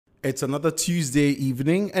It's another Tuesday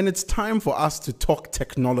evening, and it's time for us to talk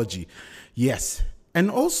technology. Yes,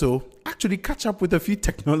 and also actually catch up with a few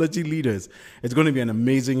technology leaders. It's going to be an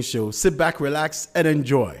amazing show. Sit back, relax, and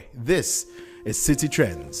enjoy. This is City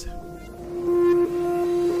Trends.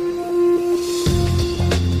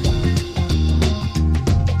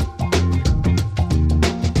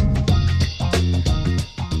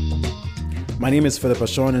 My name is Philip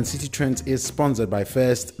Ashon, and City Trends is sponsored by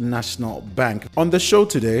First National Bank. On the show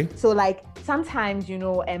today, so sometimes,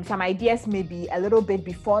 some ideas may be a little bit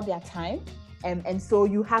before their time. And so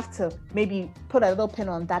you have to maybe put a little pin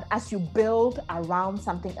on that as you build around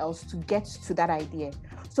something else to get to that idea.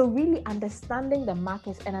 So really understanding the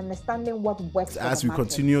market and understanding what works as we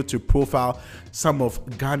continue to profile some of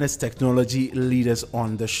Ghana's technology leaders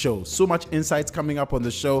on the show. So much insights coming up on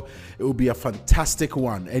the show. It will be a fantastic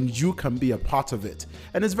one, and you can be a part of it.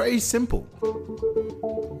 And it's very simple.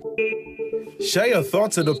 Share your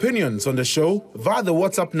thoughts and opinions on the show via the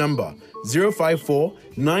WhatsApp number 054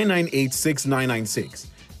 998 6996.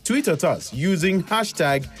 Tweet at us using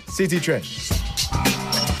hashtag CityTrends.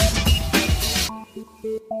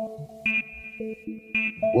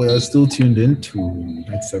 We are still tuned in to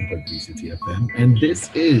 97.3 City FM, and this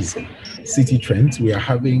is City Trends. We are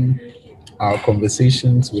having our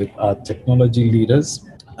conversations with our technology leaders,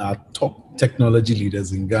 our top technology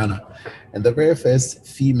leaders in Ghana. And the very first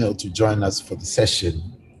female to join us for the session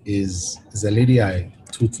is a lady I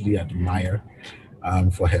totally admire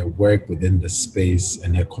for her work within the space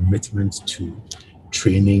and her commitment to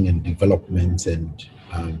training and development, and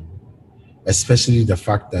especially the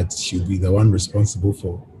fact that she'll be the one responsible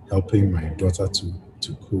for helping my daughter to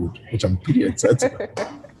code, which I'm pretty excited about.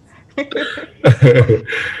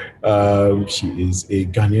 She is a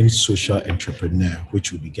Ghanaian social entrepreneur,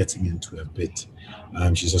 which we'll be getting into a bit.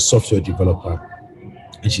 She's a software developer,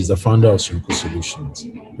 and she's the founder of Shinku Solutions.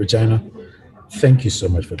 Regina, thank you so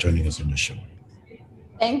much for joining us on the show.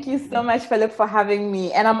 Thank you so much, Philip, for having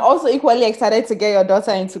me. And I'm also equally excited to get your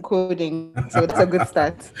daughter into coding. So it's a good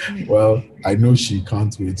start. Well, I know she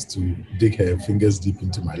can't wait to dig her fingers deep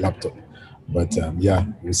into my laptop. But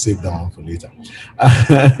we'll save that one for later.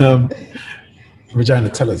 Regina,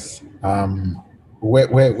 tell us, where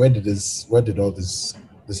did all this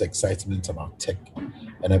excitement about tech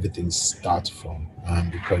and everything start from?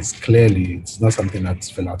 Because clearly it's not something that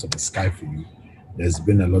fell out of the sky for you. There's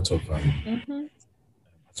been a lot of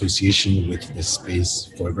association with the space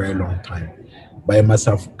for a very long time, but it must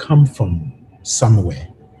have come from somewhere.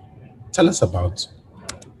 Tell us about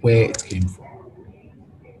where it came from.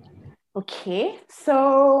 Okay,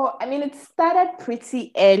 so it started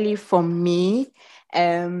pretty early for me,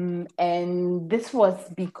 and this was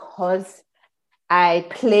because I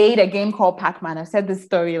played a game called Pac-Man. I've said this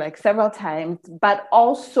story several times, but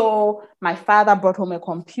also my father brought home a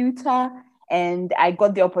computer, and I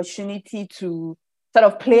got the opportunity to sort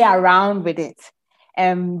of play around with it.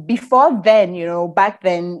 Before then, back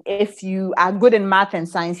then, if you are good in math and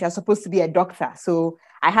science, you're supposed to be a doctor. So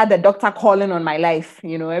I had the doctor calling on my life.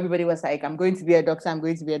 Everybody was like, I'm going to be a doctor, I'm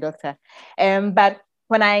going to be a doctor. But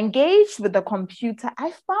when I engaged with the computer,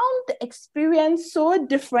 I found the experience so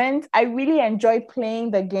different. I really enjoyed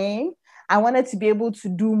playing the game. I wanted to be able to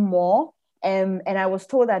do more. And I was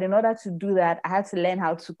told that in order to do that, I had to learn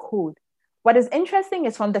how to code. What is interesting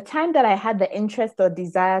is from the time that I had the interest or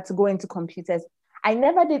desire to go into computers, I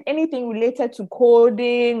never did anything related to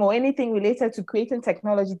coding or anything related to creating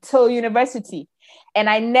technology till university. And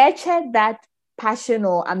I nurtured that passion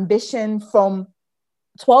or ambition from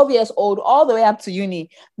 12 years old all the way up to uni,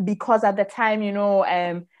 because at the time,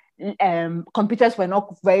 computers were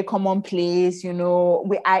not very commonplace. In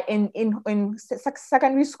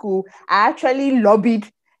secondary school, I actually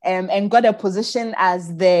lobbied and got a position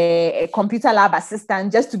as the computer lab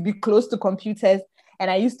assistant just to be close to computers. And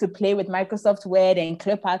I used to play with Microsoft Word and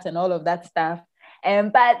ClipArt and all of that stuff.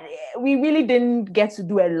 But we really didn't get to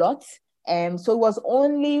do a lot. So it was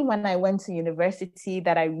only when I went to university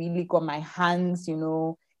that I really got my hands,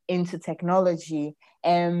 into technology.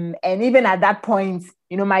 And even at that point,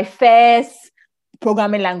 my first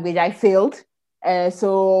programming language, I failed.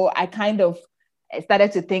 So I kind of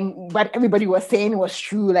started to think what everybody was saying was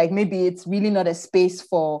true. Maybe it's really not a space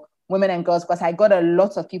for women and girls, because I got a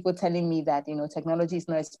lot of people telling me that, technology is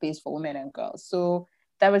not a space for women and girls. So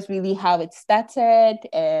that was really how it started.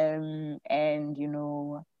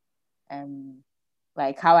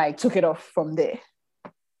 How I took it off from there.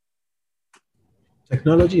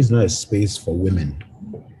 Technology is not a space for women.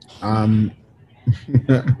 I'm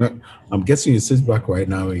guessing you sit back right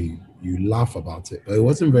now and you laugh about it, but it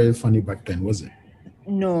wasn't very funny back then, was it?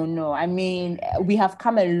 No. I mean, we have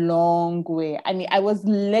come a long way. I mean, I was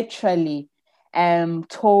literally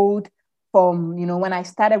told from, when I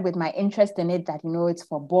started with my interest in it that, it's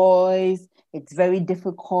for boys, it's very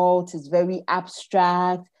difficult, it's very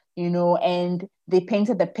abstract, and they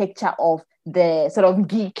painted the picture of the sort of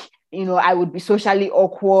geek. I would be socially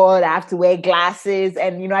awkward. I have to wear glasses,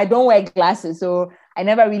 and I don't wear glasses, so I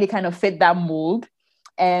never really kind of fit that mold.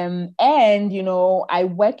 And I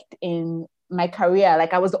worked in my career,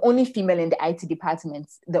 like I was the only female in the IT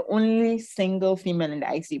department, the only single female in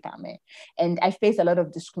the IT department. And I faced a lot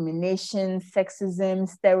of discrimination, sexism,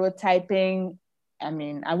 stereotyping. I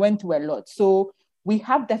mean, I went through a lot. So we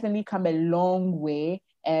have definitely come a long way,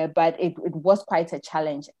 but it was quite a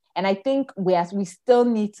challenge. And I think we still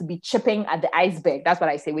need to be chipping at the iceberg. That's what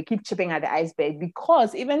I say. We keep chipping at the iceberg,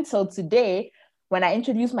 because even till today, when I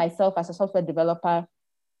introduce myself as a software developer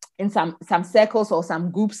in some circles or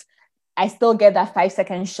some groups, I still get that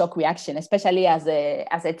 5-second shock reaction, especially as a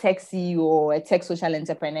tech CEO or a tech social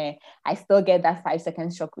entrepreneur. I still get that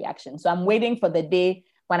 5-second shock reaction. So I'm waiting for the day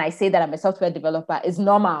when I say that I'm a software developer. It's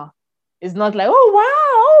normal. It's not like, oh, wow,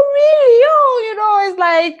 oh, really? Oh, it's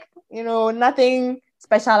like, nothing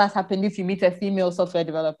special has happened if you meet a female software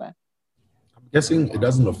developer. I'm guessing it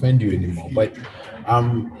doesn't offend you anymore, but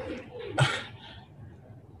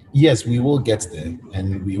yes, we will get there,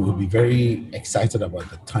 and we will be very excited about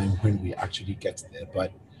the time when we actually get there.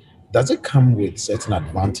 But does it come with certain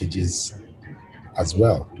advantages as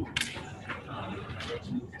well?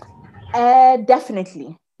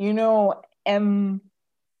 Definitely. You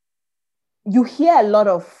hear a lot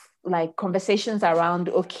of like conversations around,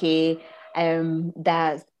 okay,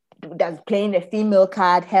 does playing the female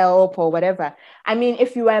card help or whatever? I mean,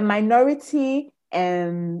 if you are a minority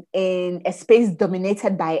in a space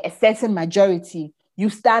dominated by a certain majority, you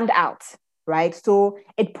stand out, right? So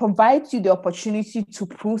it provides you the opportunity to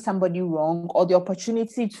prove somebody wrong, or the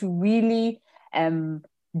opportunity to really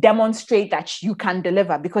demonstrate that you can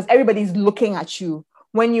deliver, because everybody's looking at you.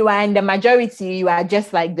 When you are in the majority, you are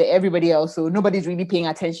just like everybody else, so nobody's really paying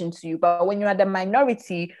attention to you. But when you are the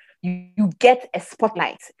minority, you get a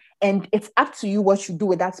spotlight, and it's up to you what you do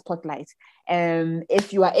with that spotlight.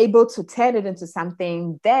 If you are able to turn it into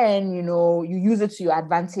something, then you use it to your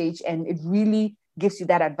advantage, and it really gives you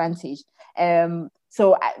that advantage.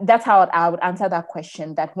 So that's how I would answer that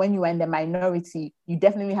question, that when you are in the minority, you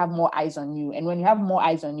definitely have more eyes on you. And when you have more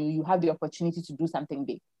eyes on you, you have the opportunity to do something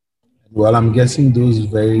big. Well, I'm guessing those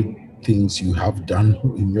very things you have done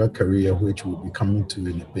in your career, which we'll be coming to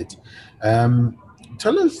in a bit.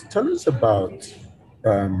 Tell us about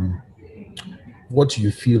um, what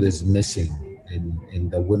you feel is missing in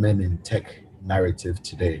the women in tech narrative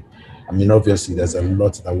today. I mean, obviously, there's a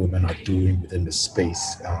lot that women are doing within the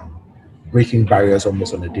space, breaking barriers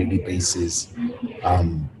almost on a daily basis,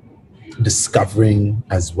 um, discovering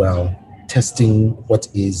as well, testing what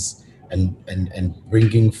is, and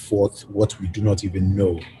bringing forth what we do not even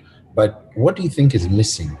know. But what do you think is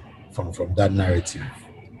missing from that narrative?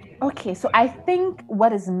 Okay, so I think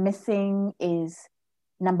what is missing is,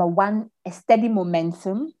 number one, a steady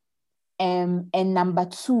momentum. And number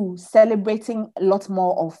two, celebrating a lot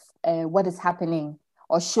more of what is happening,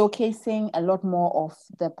 or showcasing a lot more of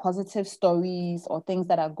the positive stories or things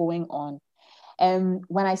that are going on. And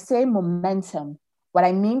when I say momentum, what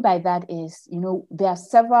I mean by that is, there are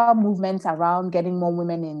several movements around getting more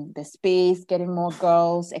women in the space, getting more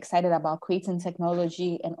girls excited about creating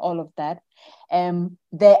technology and all of that.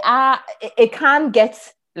 It can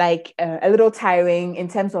get like a little tiring in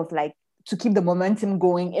terms of like, to keep the momentum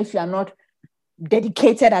going, if you are not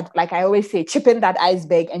dedicated at, like I always say, chipping that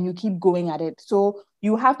iceberg, and you keep going at it. So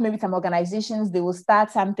you have maybe some organizations, they will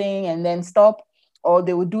start something and then stop, or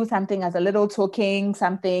they will do something as a little token,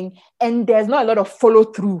 something, and there's not a lot of follow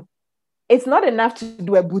through. It's not enough to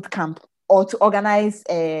do a boot camp or to organize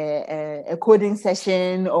a coding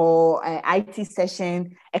session or an IT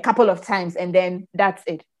session a couple of times, and then that's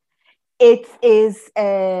it. It is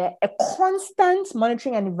a constant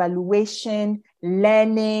monitoring and evaluation,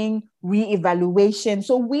 learning, re-evaluation.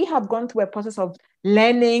 So we have gone through a process of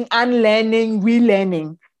learning, unlearning,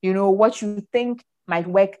 relearning. What you think might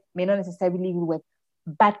work may not necessarily work,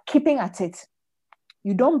 but keeping at it.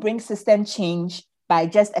 You don't bring system change by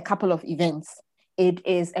just a couple of events. It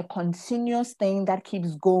is a continuous thing that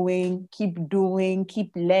keeps going, keep doing,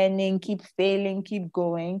 keep learning, keep failing, keep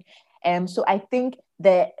going. So I think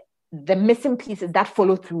the missing piece is that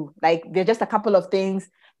follow through. Like, there are just a couple of things.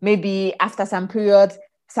 Maybe after some period,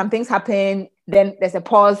 some things happen, then there's a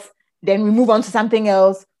pause, then we move on to something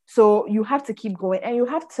else. So you have to keep going, and you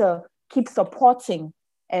have to keep supporting,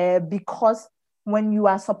 because when you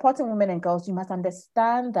are supporting women and girls, you must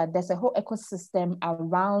understand that there's a whole ecosystem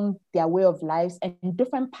around their way of lives and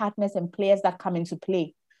different partners and players that come into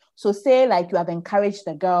play. So say like you have encouraged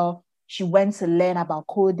the girl, she went to learn about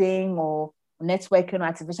coding or networking or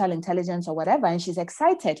artificial intelligence or whatever, and she's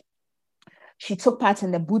excited. She took part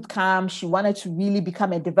in the boot camp. She wanted to really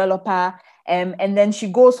become a developer. And then she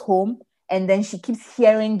goes home and then she keeps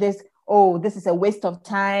hearing this, oh, this is a waste of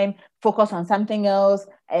time, focus on something else.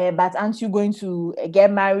 But aren't you going to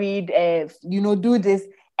get married? Do this.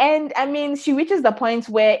 And I mean, she reaches the point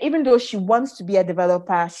where even though she wants to be a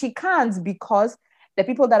developer, she can't because the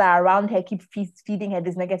people that are around her keep feeding her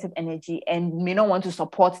this negative energy and may not want to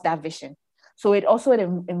support that vision. So it also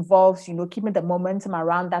involves, keeping the momentum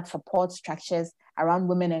around that support structures around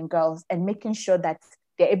women and girls and making sure that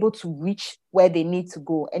they're able to reach where they need to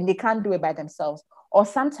go and they can't do it by themselves. Or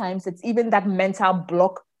sometimes it's even that mental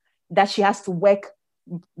block that she has to work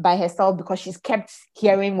by herself because she's kept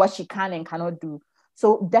hearing what she can and cannot do.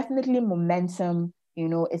 So definitely momentum,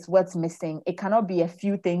 is what's missing. It cannot be a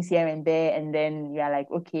few things here and there and then you're like,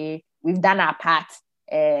 okay, we've done our part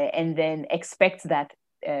and then expect that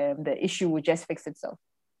the issue will just fix itself.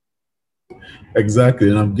 Exactly,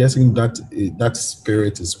 and I'm guessing that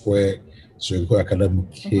spirit is where Soronko Academy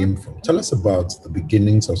came from. Tell us about the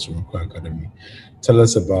beginnings of Soronko Academy. Tell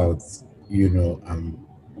us about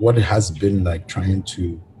what it has been like trying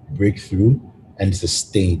to break through and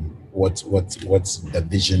sustain what the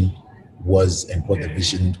vision was and what the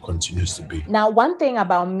vision continues to be. Now, one thing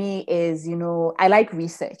about me is, I like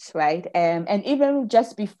research, right? And even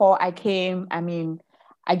just before I came,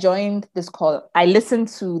 I joined this call. I listened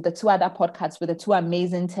to the two other podcasts with the two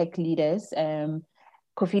amazing tech leaders, Kofi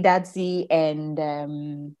Dadzie and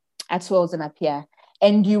Atuel Zenapia.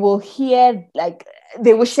 And you will hear, like,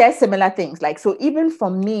 they will share similar things. Like, so even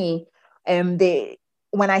for me,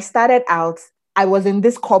 when I started out, I was in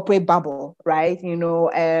this corporate bubble, right?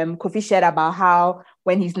 Kofi shared about how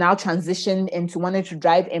when he's now transitioned into wanting to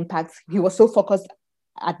drive impact, he was so focused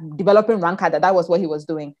at developing Ranka that was what he was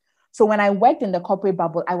doing. So when I worked in the corporate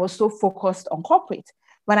bubble, I was so focused on corporate.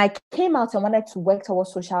 When I came out, I wanted to work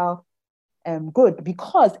towards social good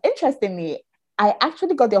because, interestingly, I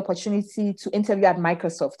actually got the opportunity to interview at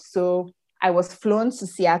Microsoft. So I was flown to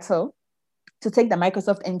Seattle to take the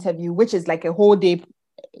Microsoft interview, which is like a whole day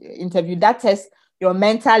interview that tests your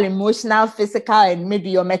mental, emotional, physical, and maybe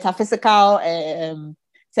your metaphysical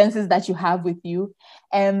senses that you have with you.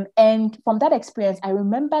 And from that experience, I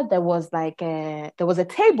remember there was a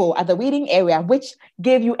table at the waiting area which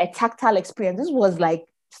gave you a tactile experience. This was like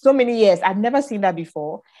so many years. I'd never seen that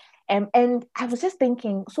before. And I was just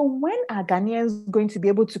thinking, so when are Ghanaians going to be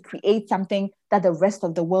able to create something that the rest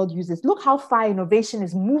of the world uses? Look how far innovation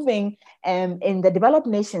is moving in the developed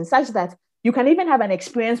nations, such that you can even have an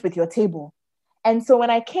experience with your table. And so when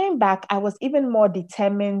I came back, I was even more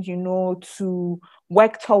determined, to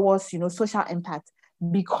work towards, social impact,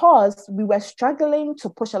 because we were struggling to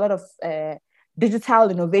push a lot of digital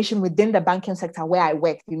innovation within the banking sector where I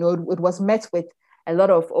worked. It was met with a lot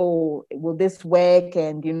of, oh, will this work?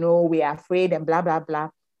 And, we are afraid and blah, blah, blah.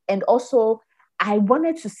 And also, I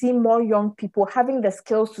wanted to see more young people having the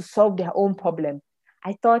skills to solve their own problem.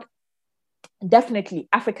 I thought, definitely,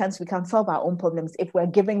 Africans, we can solve our own problems if we're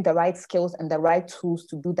giving the right skills and the right tools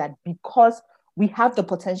to do that, because we have the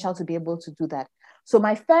potential to be able to do that. So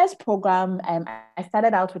my first program, I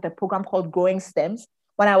started out with a program called Growing STEMs.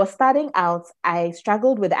 When I was starting out, I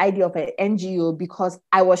struggled with the idea of an NGO because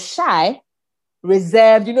I was shy,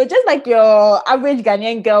 reserved, just like your average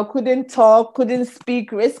Ghanaian girl, couldn't talk, couldn't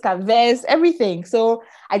speak, risk averse, everything. So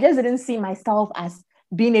I just didn't see myself as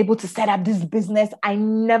being able to set up this business. I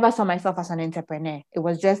never saw myself as an entrepreneur. It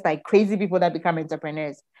was just like crazy people that become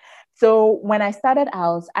entrepreneurs. So when I started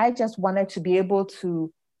out, I just wanted to be able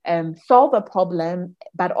to solve a problem,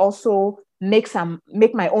 but also make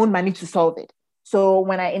my own money to solve it. So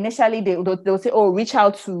when I initially, they'll say, oh, reach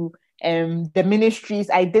out to the ministries.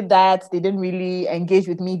 I did that. They didn't really engage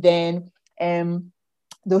with me then.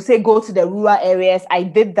 They'll say, go to the rural areas. I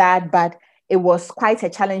did that, but it was quite a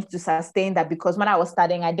challenge to sustain that, because when I was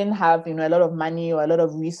studying, I didn't have, a lot of money or a lot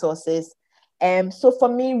of resources. So for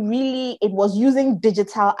me, really, it was using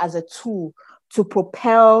digital as a tool to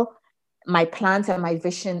propel my plans and my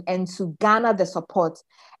vision and to garner the support.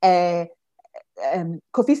 Kofi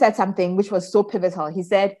said something which was so pivotal. He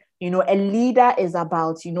said, a leader is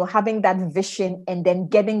about, having that vision and then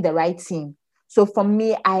getting the right team. So for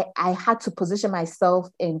me, I had to position myself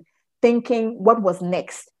in thinking what was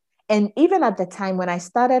next. And even at the time when I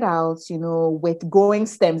started out, with Growing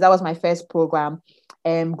STEMs, that was my first program,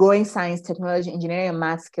 growing science, technology, engineering, and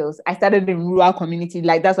math skills. I started in rural community,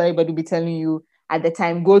 like that's what everybody will be telling you. at the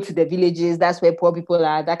time, go to the villages, that's where poor people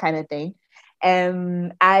are, that kind of thing.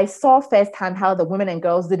 I saw firsthand how the women and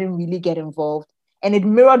girls didn't really get involved. And it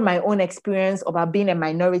mirrored my own experience about being a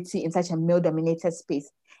minority in such a male-dominated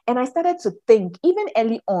space. And I started to think, even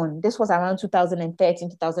early on, this was around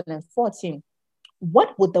 2013, 2014,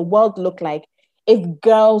 what would the world look like if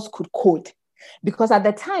girls could code? Because at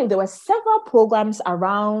the time, there were several programs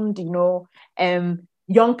around,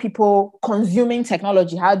 young people consuming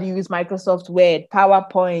technology. How do you use Microsoft Word,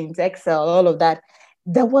 PowerPoint, Excel, all of that?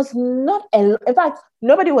 There was not in fact,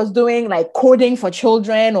 nobody was doing like coding for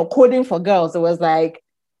children or coding for girls. It was like,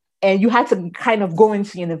 and you had to kind of go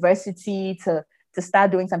into university to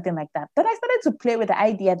start doing something like that. But I started to play with the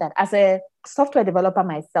idea that as a software developer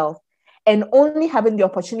myself, and only having the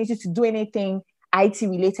opportunity to do anything IT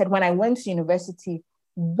related when I went to university,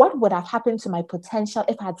 what would have happened to my potential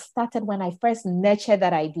if I had started when I first nurtured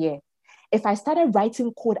that idea? If I started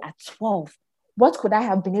writing code at 12, what could I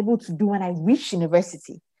have been able to do when I reached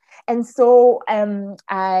university? And so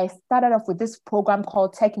I started off with this program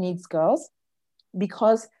called Tech Needs Girls,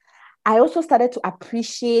 because I also started to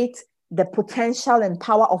appreciate the potential and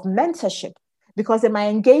power of mentorship. Because in my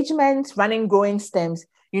engagement running Growing STEMs,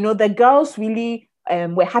 the girls really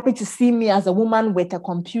were happy to see me as a woman with a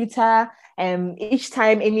computer. Each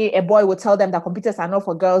time a boy would tell them that computers are not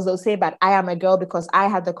for girls, they'll say, but I am a girl because I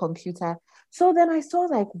have the computer. So then I saw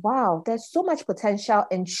like, wow, there's so much potential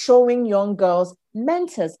in showing young girls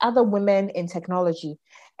mentors, other women in technology.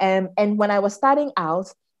 And when I was starting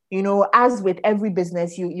out, as with every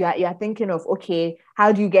business, you are thinking of, okay,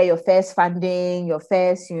 how do you get your first funding, your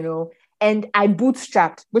first, and I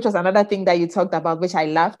bootstrapped, which was another thing that you talked about, which I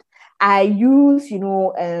loved. I used,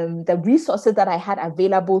 the resources that I had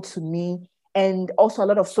available to me, and also a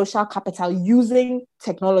lot of social capital using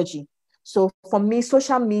technology. So for me,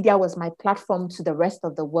 social media was my platform to the rest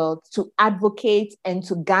of the world to advocate and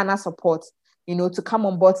to garner support, to come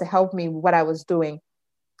on board to help me with what I was doing.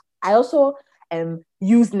 I also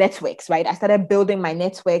use networks, right? I started building my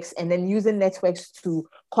networks and then using networks to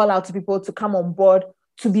call out to people to come on board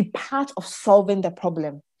to be part of solving the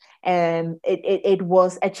problem. And it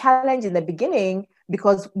was a challenge in the beginning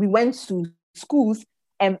because we went to schools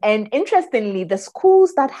and interestingly, the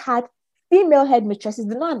schools that had female headmistresses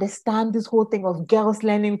did not understand this whole thing of girls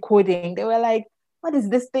learning coding. They were like, what is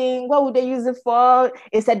this thing? What would they use it for?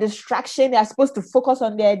 It's a distraction. They're supposed to focus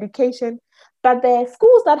on their education. But the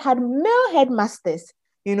schools that had male headmasters,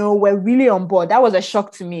 were really on board. That was a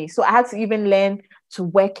shock to me. So I had to even learn to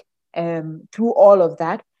work through all of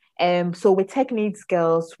that. So with Tech Needs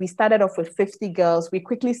Girls, we started off with 50 girls. We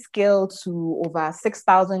quickly scaled to over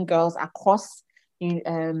 6,000 girls across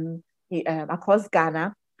Ghana.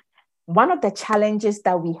 One of the challenges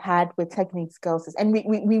that we had with Tech Needs Girls is, and we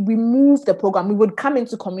moved the program, we would come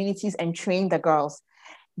into communities and train the girls,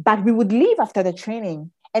 but we would leave after the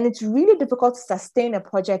training. And it's really difficult to sustain a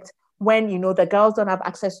project when, the girls don't have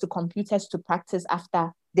access to computers to practice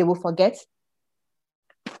after. They will forget.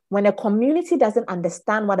 When a community doesn't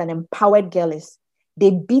understand what an empowered girl is,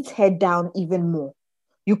 they beat her down even more.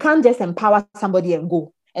 You can't just empower somebody and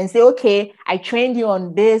go and say, okay, I trained you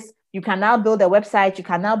on this. You can now build a website. You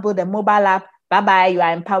can now build a mobile app. Bye-bye, you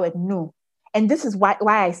are empowered. No. And this is why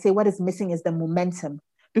I say what is missing is the momentum.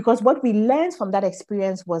 Because what we learned from that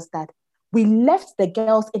experience was that we left the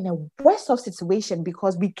girls in a worse off situation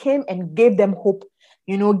because we came and gave them hope,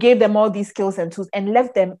 gave them all these skills and tools and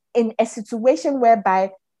left them in a situation whereby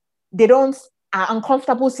they are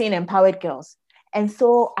uncomfortable seeing empowered girls. And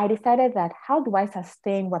so I decided that how do I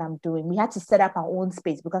sustain what I'm doing? We had to set up our own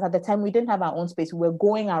space because at the time we didn't have our own space. We were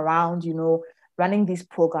going around, running these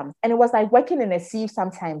programs. And it was like working in a sieve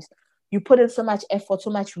sometimes. You put in so much effort, so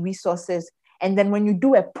much resources. And then when you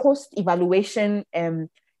do a post-evaluation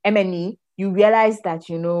M&E, you realize that,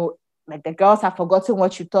 like the girls have forgotten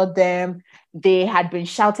what you taught them. They had been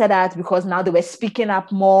shouted at because now they were speaking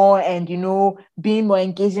up more and, being more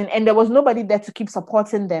engaging. And there was nobody there to keep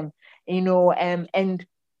supporting them, and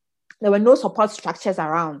there were no support structures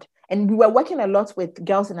around. And we were working a lot with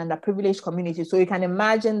girls in underprivileged communities. So you can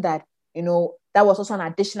imagine that, that was also an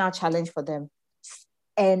additional challenge for them.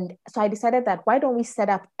 And so I decided that why don't we set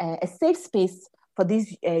up a safe space for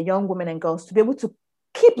these young women and girls to be able to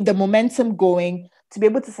keep the momentum going, to be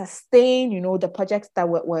able to sustain, the projects that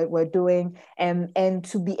we're doing, and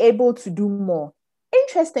to be able to do more.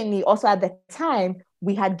 Interestingly, also at the time,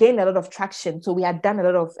 we had gained a lot of traction. So we had done a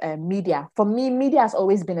lot of media. For me, media has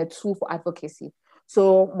always been a tool for advocacy.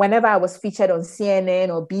 So whenever I was featured on CNN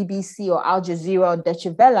or BBC or Al Jazeera or Deutsche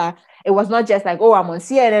Welle, it was not just like, oh, I'm on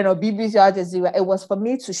CNN or BBC or Al Jazeera. It was for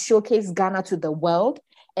me to showcase Ghana to the world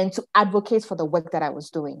and to advocate for the work that I was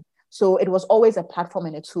doing. So it was always a platform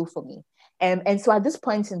and a tool for me. And so at this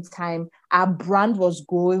point in time, our brand was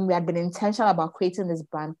growing. We had been intentional about creating this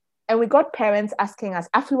brand. And we got parents asking us,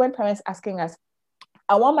 affluent parents asking us,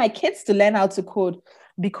 I want my kids to learn how to code,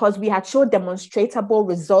 because we had shown demonstrable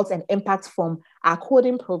results and impact from our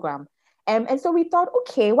coding program. And so we thought,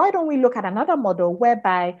 okay, why don't we look at another model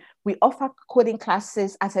whereby we offer coding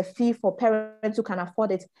classes as a fee for parents who can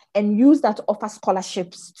afford it, and use that to offer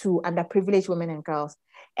scholarships to underprivileged women and girls.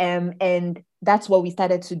 And that's what we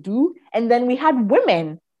started to do. And then we had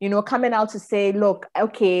women, coming out to say, look,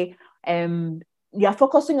 okay, you're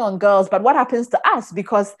focusing on girls, but what happens to us?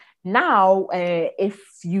 Because now, if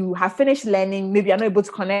you have finished learning, maybe you're not able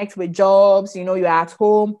to connect with jobs, you're at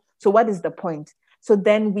home. So what is the point? So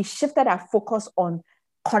then we shifted our focus on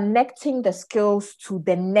connecting the skills to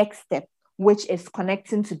the next step, which is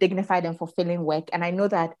connecting to dignified and fulfilling work. And I know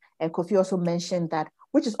that Kofi also mentioned that,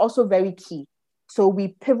 which is also very key. So we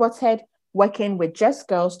pivoted working with just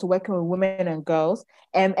girls to working with women and girls.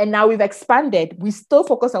 And now we've expanded. We still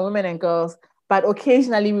focus on women and girls, but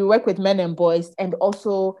occasionally we work with men and boys, and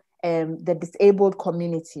also the disabled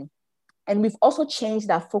community. And we've also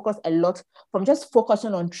changed our focus a lot from just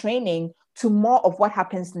focusing on training to more of what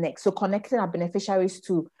happens next. So connecting our beneficiaries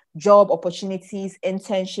to job opportunities,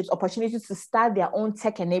 internships, opportunities to start their own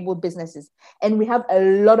tech-enabled businesses. And we have a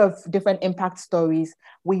lot of different impact stories.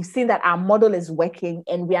 We've seen that our model is working,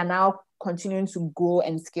 and we are now continuing to grow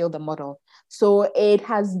and scale the model. So it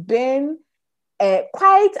has been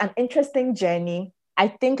quite an interesting journey. I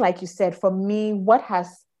think, like you said, for me, what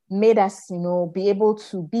has made us, be able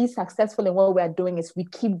to be successful in what we are doing is we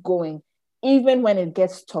keep going. Even when it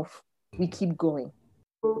gets tough, we keep going.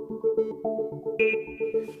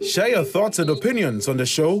 Share your thoughts and opinions on the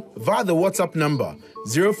show via the WhatsApp number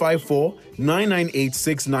 054 998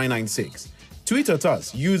 6996. Tweet at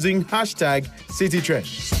us using hashtag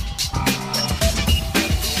CityTrends.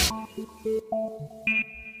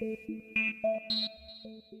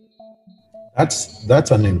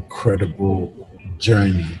 That's an incredible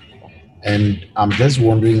journey. And I'm just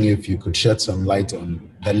wondering if you could shed some light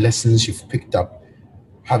on the lessons you've picked up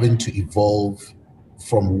having to evolve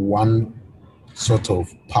from one sort of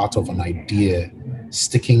part of an idea,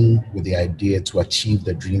 sticking with the idea to achieve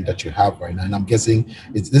the dream that you have right now. And I'm guessing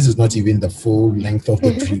this is not even the full length of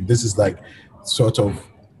the dream. This is like sort of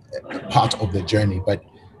part of the journey. But,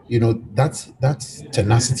 that's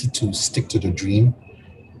tenacity to stick to the dream,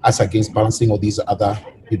 as against balancing all these other,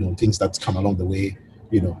 things that come along the way,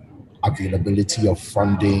 availability of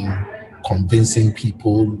funding, convincing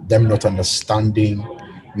people, them not understanding,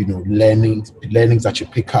 learnings that you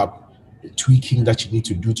pick up, tweaking that you need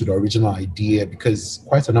to do to the original idea, because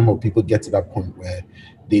quite a number of people get to that point where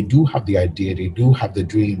they do have the idea, they do have the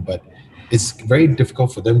dream, but it's very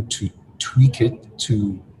difficult for them to tweak it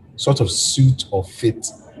to sort of suit or fit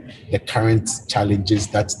the current challenges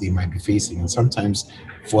that they might be facing, and sometimes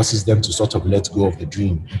forces them to sort of let go of the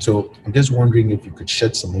dream. So I'm just wondering if you could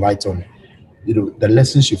shed some light on, the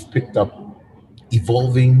lessons you've picked up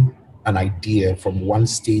evolving an idea from one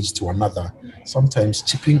stage to another, sometimes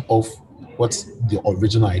chipping off what the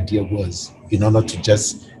original idea was in order to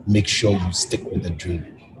just make sure you stick with the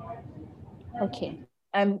dream. Okay.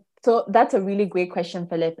 So that's a really great question,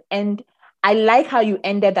 Philip. And I like how you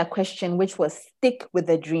ended that question, which was stick with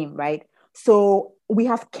the dream, right? So we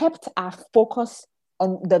have kept our focus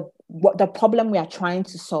on the problem we are trying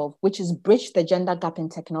to solve, which is bridge the gender gap in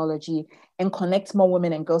technology and connect more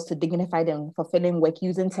women and girls to dignified and fulfilling work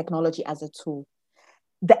using technology as a tool.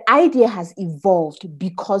 The idea has evolved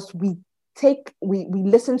because we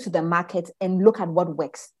listen to the market and look at what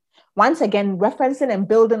works. Once again, referencing and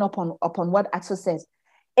building upon what Axel says,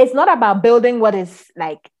 it's not about building what is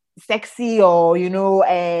like sexy or,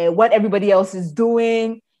 what everybody else is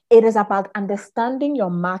doing. It is about understanding your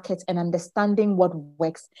market and understanding what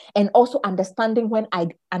works, and also understanding when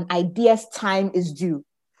an idea's time is due.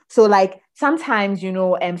 So like sometimes,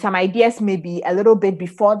 some ideas may be a little bit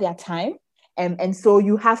before their time. And so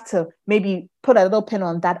you have to maybe put a little pin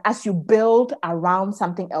on that as you build around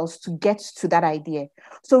something else to get to that idea.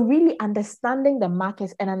 So really understanding the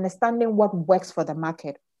market and understanding what works for the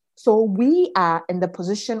market. So we are in the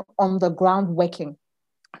position on the ground working.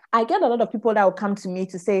 I get a lot of people that will come to me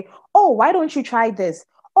to say, oh, why don't you try this?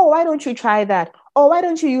 Oh, why don't you try that? Oh, why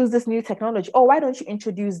don't you use this new technology? Oh, why don't you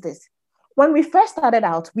introduce this? When we first started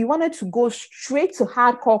out, we wanted to go straight to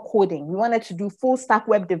hardcore coding. We wanted to do full stack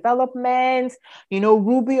web development,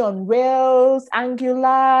 Ruby on Rails,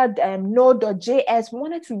 Angular, Node.js. We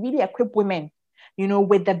wanted to really equip women,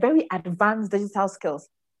 with the very advanced digital skills.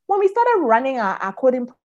 When we started running our coding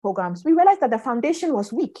programs, we realized that the foundation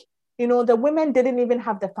was weak. the women didn't even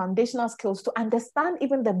have the foundational skills to understand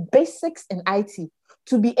even the basics in IT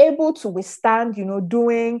to be able to withstand,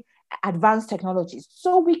 doing advanced technologies.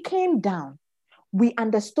 So we came down, we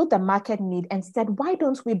understood the market need and said, why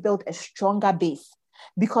don't we build a stronger base?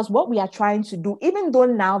 Because what we are trying to do, even though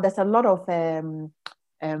now there's a lot of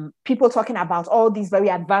people talking about all these very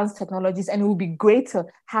advanced technologies, and it would be great to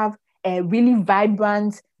have a really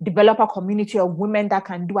vibrant developer community of women that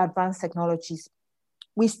can do advanced technologies,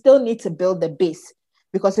 we still need to build the base.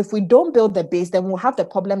 Because if we don't build the base, then we'll have the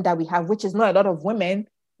problem that we have, which is not a lot of women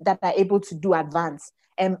that are able to do advanced.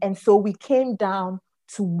 And so we came down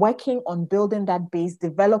to working on building that base,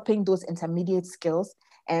 developing those intermediate skills,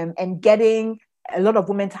 and getting a lot of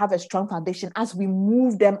women to have a strong foundation as we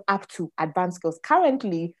move them up to advanced skills.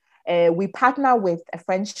 Currently, we partner with a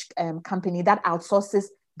French company that outsources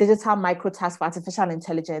digital microtasks for artificial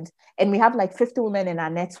intelligence. And we have like 50 women in our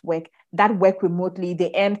network that work remotely.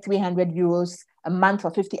 They earn 300 euros a month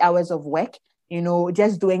for 50 hours of work,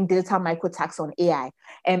 just doing digital microtasks on AI.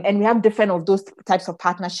 And we have different of those types of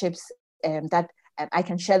partnerships that I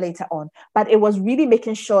can share later on. But it was really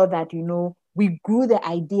making sure that, we grew the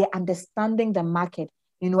idea, understanding the market,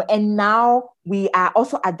 and now we are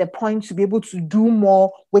also at the point to be able to do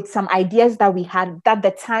more with some ideas that we had, that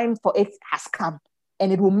the time for it has come.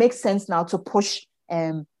 And it will make sense now to push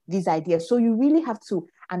these ideas. So you really have to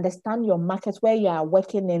understand your market, where you are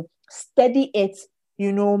working in, study it,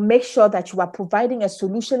 make sure that you are providing a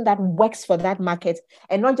solution that works for that market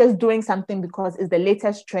and not just doing something because it's the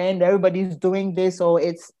latest trend, everybody's doing this, or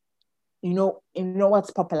it's,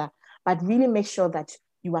 what's popular. But really make sure that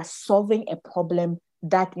you are solving a problem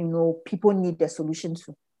that, people need a solution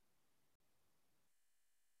to.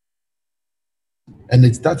 And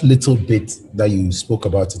it's that little bit that you spoke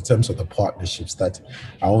about in terms of the partnerships that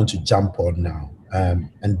I want to jump on now,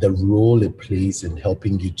 and the role it plays in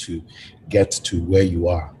helping you to get to where you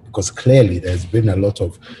are. Because clearly there's been a lot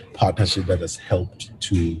of partnership that has helped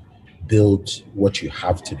to build what you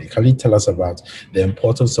have today. Can you tell us about the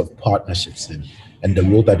importance of partnerships and the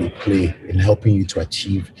role that they play in helping you to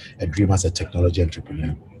achieve a dream as a technology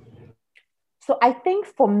entrepreneur? So I think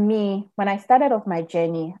for me, when I started off my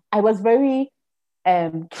journey, I was very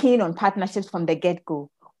keen on partnerships from the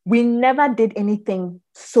get-go. We never did anything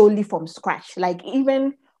solely from scratch. Like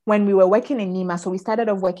even when we were working in NEMA, so we started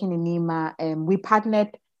off working in NEMA, and we partnered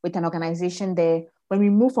with an organization there. When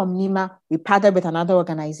we moved from NEMA, we partnered with another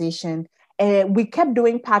organization. We kept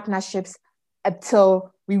doing partnerships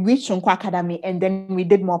until we reached Shonko Academy, and then we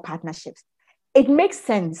did more partnerships. It makes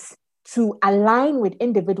sense to align with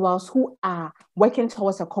individuals who are working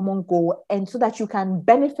towards a common goal, and so that you can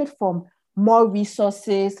benefit from more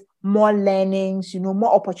resources, more learnings,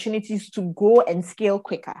 more opportunities to grow and scale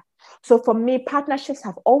quicker. So for me, partnerships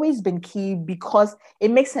have always been key because it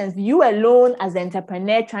makes sense. You alone as an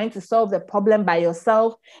entrepreneur trying to solve the problem by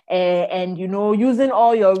yourself, and using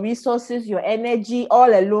all your resources, your energy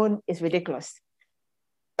all alone is ridiculous.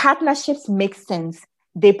 Partnerships make sense.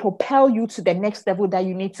 They propel you to the next level that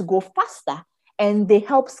you need to go faster, and they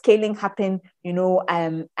help scaling happen,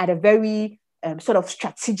 at a very sort of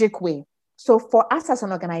strategic way. So for us as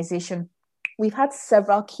an organization, we've had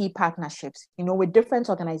several key partnerships, with different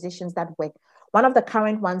organizations that work. One of the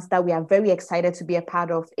current ones that we are very excited to be a part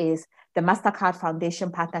of is the MasterCard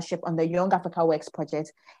Foundation partnership on the Young Africa Works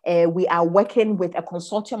project. We are working with a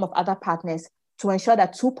consortium of other partners to ensure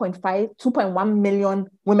that 2.1 million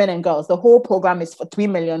women and girls, the whole program is for 3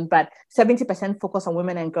 million, but 70% focus on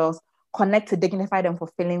women and girls, connect to dignified and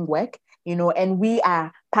fulfilling work, and we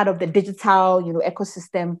are part of the digital,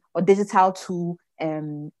 ecosystem or digital tool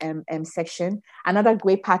section. Another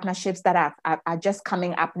great partnerships that are just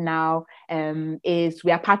coming up now is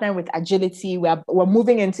we are partnering with Agility. We're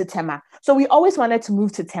moving into Tema. So we always wanted to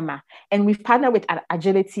move to Tema, and we've partnered with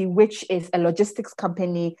Agility, which is a logistics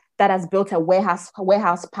company that has built a warehouse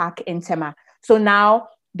park in Tema. So now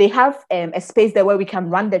they have a space there where we can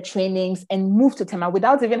run the trainings and move to Tema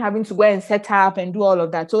without even having to go and set up and do all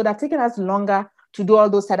of that. So that's taken us longer to do all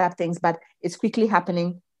those setup things, but it's quickly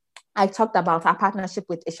happening. I talked about our partnership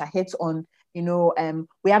with Isha Hits on,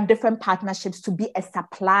 we have different partnerships to be a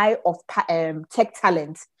supply of tech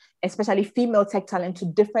talent, especially female tech talent, to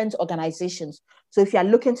different organizations. So if you're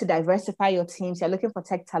looking to diversify your teams, you're looking for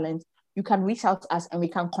tech talent, you can reach out to us and we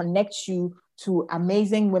can connect you to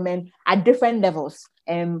amazing women at different levels,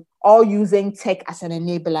 all using tech as an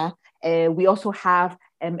enabler. We also have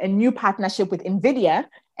a new partnership with NVIDIA,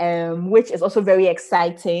 which is also very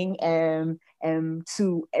exciting,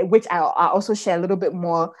 which I'll also share a little bit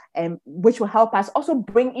more, which will help us also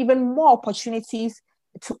bring even more opportunities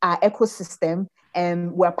to our ecosystem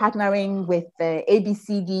We're partnering with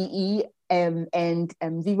ABCDE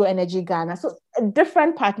and Vivo Energy Ghana. So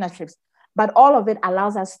different partnerships, but all of it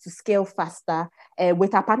allows us to scale faster.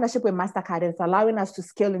 With our partnership with MasterCard, it's allowing us to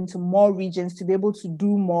scale into more regions to be able to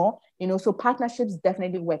do more. So partnerships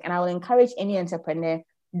definitely work. And I will encourage any entrepreneur,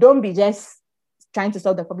 don't be just trying to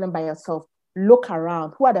solve the problem by yourself. Look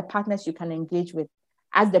around. Who are the partners you can engage with?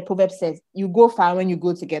 As the proverb says, you go far when you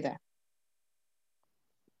go together.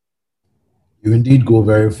 You indeed go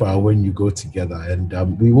very far when you go together,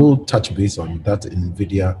 and we will touch base on that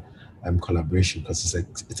NVIDIA collaboration because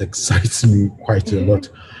it excites me quite a lot.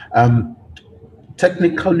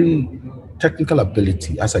 Technical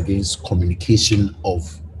ability as against communication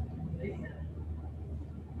of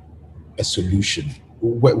a solution.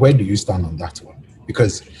 Where do you stand on that one?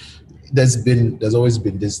 Because there's always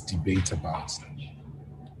been this debate about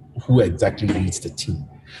who exactly leads the team,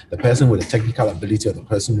 the person with the technical ability or the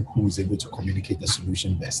person who is able to communicate the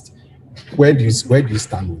solution best. Where do you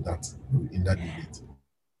stand with that in that debate?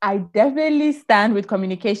 I definitely stand with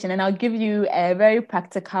communication, and I'll give you a very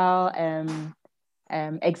practical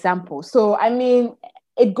example. So, I mean,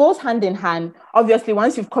 it goes hand in hand. Obviously,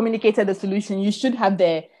 once you've communicated the solution, you should have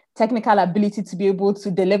the technical ability to be able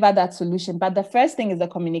to deliver that solution. But the first thing is the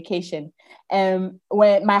communication. When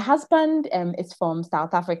my husband is from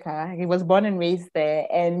South Africa, he was born and raised there.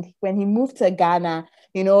 And when he moved to Ghana,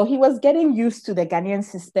 he was getting used to the Ghanaian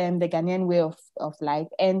system, the Ghanaian way of life.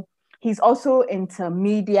 And he's also into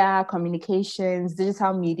media, communications,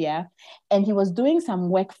 digital media. And he was doing some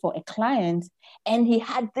work for a client. And he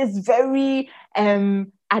had this very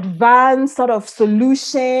advanced sort of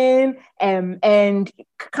solution and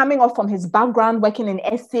coming off from his background, working in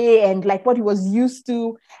SA and like what he was used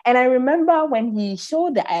to. And I remember when he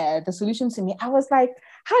showed the solution to me, I was like,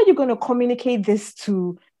 how are you going to communicate this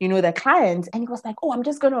to, the client? And he was like, oh, I'm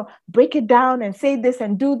just going to break it down and say this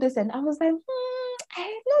and do this. And I was like,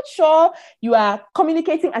 I'm not sure you are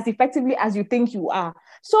communicating as effectively as you think you are.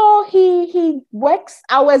 So he works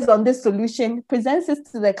hours on this solution, presents it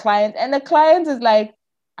to the client, and the client is like,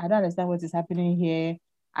 I don't understand what is happening here.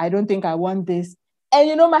 I don't think I want this.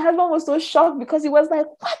 And my husband was so shocked because he was like,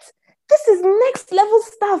 what? This is next level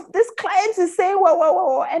stuff. This client is saying,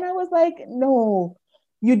 whoa. And I was like, no,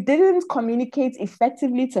 you didn't communicate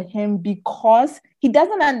effectively to him because he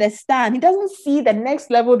doesn't understand. He doesn't see the next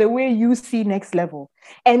level the way you see next level.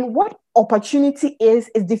 And what opportunity is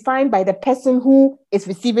defined by the person who is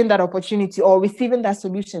receiving that opportunity or receiving that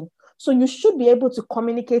solution. So you should be able to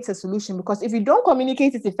communicate a solution, because if you don't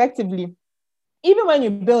communicate it effectively, even when you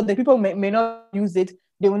build, the people may not use it,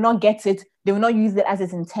 they will not get it, they will not use it as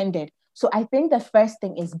it's intended. So I think the first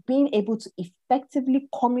thing is being able to effectively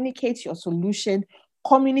communicate your solution,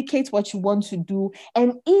 communicate what you want to do,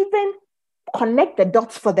 and even connect the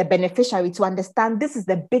dots for the beneficiary to understand this is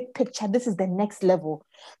the big picture, this is the next level.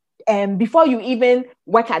 Before you even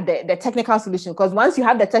work at the technical solution, because once you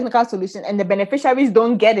have the technical solution and the beneficiaries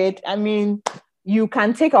don't get it, I mean, you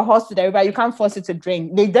can take a horse to the river, you can't force it to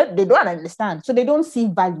drink. They don't understand, so they don't see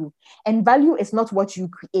value. And value is not what you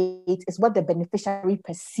create, it's what the beneficiary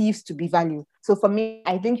perceives to be value. So for me,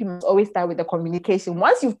 I think you must always start with the communication.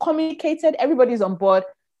 Once you've communicated, everybody's on board,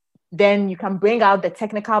 then you can bring out the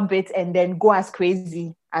technical bit and then go as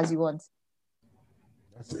crazy as you want.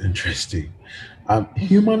 That's interesting.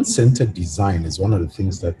 Human-centered design is one of the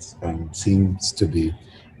things that seems to be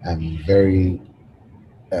very.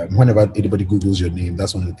 Whenever anybody Googles your name,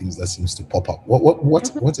 that's one of the things that seems to pop up.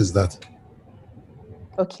 What is that?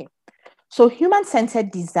 Okay, so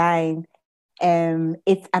human-centered design,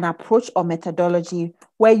 it's an approach or methodology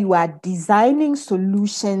where you are designing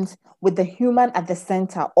solutions with the human at the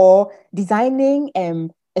center, or designing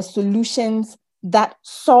solutions that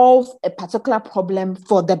solve a particular problem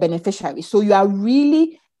for the beneficiary. So you are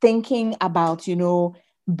really thinking about,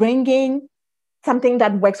 bringing something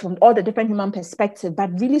that works from all the different human perspectives,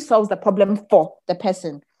 but really solves the problem for the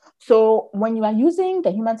person. So when you are using the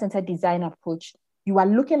human-centered design approach, you are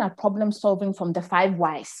looking at problem solving from the 5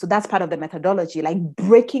 whys. So that's part of the methodology, like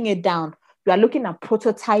breaking it down. You are looking at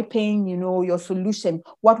prototyping, your solution,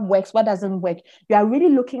 what works, what doesn't work. You are really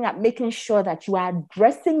looking at making sure that you are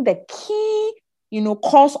addressing the key,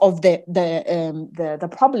 cause of the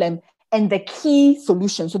problem and the key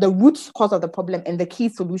solution. So the root cause of the problem and the key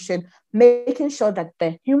solution, making sure that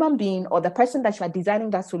the human being or the person that you are designing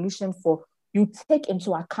that solution for, you take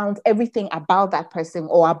into account everything about that person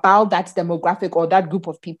or about that demographic or that group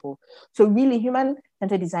of people. So really,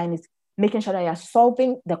 human-centered design is making sure that you're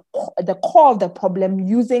solving the core of the problem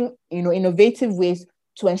using, innovative ways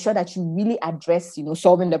to ensure that you really address,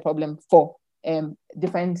 solving the problem for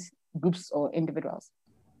different groups or individuals.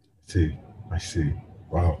 See, I see.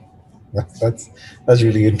 Wow. That's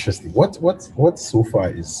really interesting. What so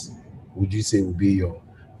far is, would you say, would be your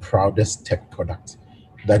proudest tech product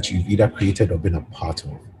that you've either created or been a part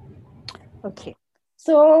of? Okay.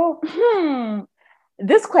 So,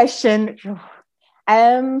 this question, so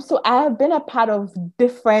I have been a part of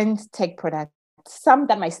different tech products, some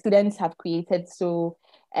that my students have created. So,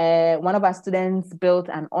 one of our students built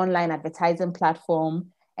an online advertising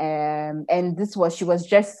platform, and she was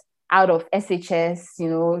just out of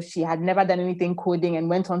SHS. She had never done anything coding and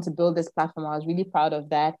went on to build this platform. I was really proud of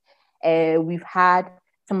that. We've had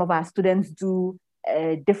some of our students do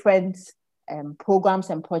different programs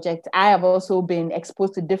and projects. I have also been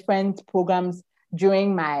exposed to different programs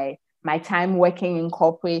during my time working in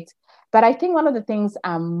corporate. But I think one of the things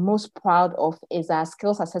I'm most proud of is our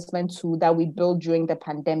skills assessment tool that we built during the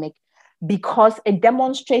pandemic, because it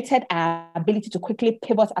demonstrated our ability to quickly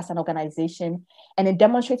pivot as an organization, and it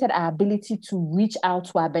demonstrated our ability to reach out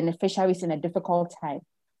to our beneficiaries in a difficult time.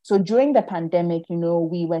 So during the pandemic,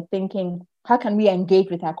 we were thinking, how can we engage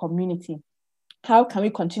with our community? How can we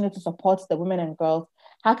continue to support the women and girls?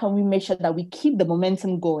 How can we make sure that we keep the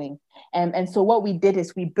momentum going? And so what we did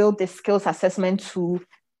is we built this skills assessment tool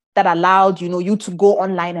that allowed, you to go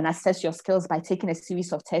online and assess your skills by taking a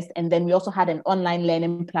series of tests. And then we also had an online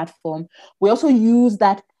learning platform. We also used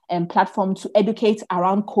that platform to educate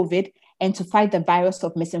around COVID and to fight the virus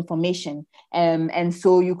of misinformation. And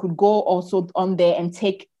so you could go also on there and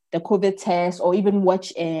take the COVID test, or even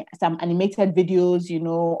watch some animated videos,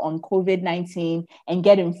 on COVID-19, and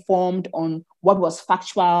get informed on what was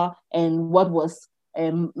factual and what was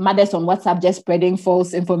mothers on WhatsApp just spreading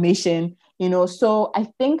false information. So I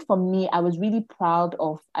think for me, I was really proud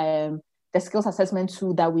of the skills assessment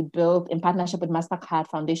tool that we built in partnership with Mastercard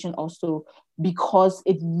Foundation also, because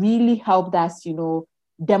it really helped us,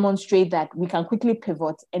 demonstrate that we can quickly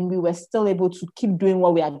pivot, and we were still able to keep doing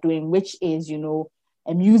what we are doing, which is,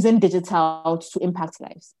 using digital to impact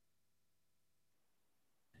lives.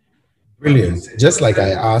 Brilliant. Just like I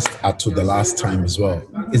asked Atu the last time as well,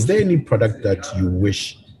 is there any product that you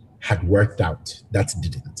wish had worked out that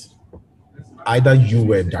didn't? Either you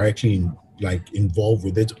were directly involved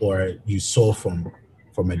with it, or you saw from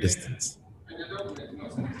a distance.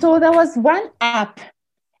 So there was one app.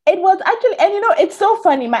 It was actually, and it's so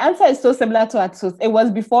funny. My answer is so similar to Atu's. It was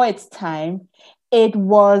before its time. It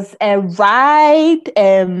was a ride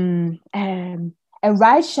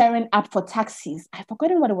sharing app for taxis. I've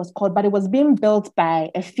forgotten what it was called, but it was being built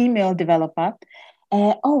by a female developer.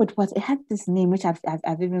 It had this name which I've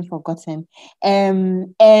even forgotten.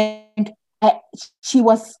 She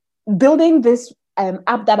was building this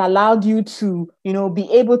app that allowed you to,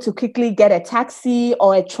 be able to quickly get a taxi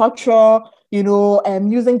or a trotro,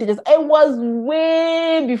 using digits. It was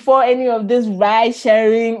way before any of this ride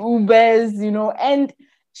sharing, Ubers, and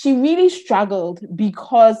she really struggled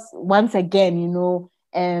because, once again,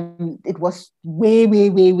 it was way, way,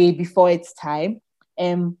 way, way before its time.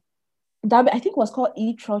 That I think was called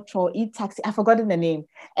eTrotro, eTaxi. I've forgotten the name.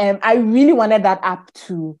 I really wanted that app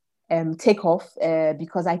to take off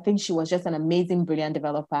because I think she was just an amazing, brilliant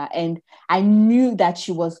developer. And I knew that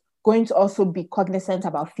she was going to also be cognizant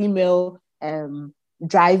about female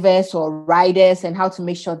drivers or riders, and how to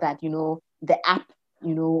make sure that, the app,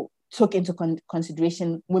 took into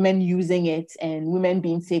consideration women using it and women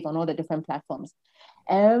being safe on all the different platforms.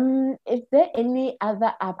 Is there any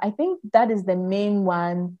other app? I think that is the main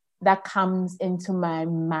one that comes into my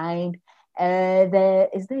mind. Is there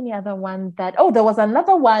any other one that, there was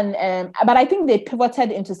another one, but I think they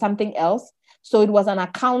pivoted into something else. So it was an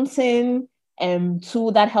accounting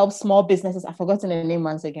tool that helps small businesses. I've forgotten the name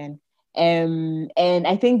once again. And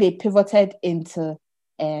I think they pivoted into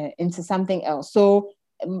something else. So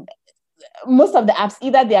most of the apps,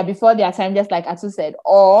 either they are before their time, just like Atu said,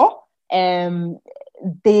 or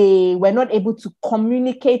they were not able to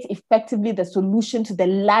communicate effectively the solution to the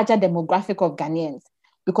larger demographic of Ghanaians,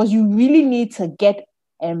 because you really need to get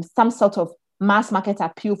some sort of mass market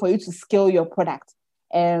appeal for you to scale your product.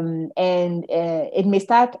 It may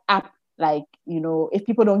start up if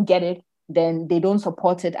people don't get it, then they don't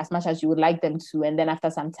support it as much as you would like them to. And then after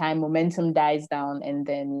some time, momentum dies down, and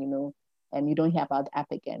then, you don't hear about the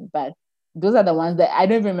app again. But those are the ones that I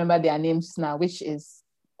don't even remember their names now, which is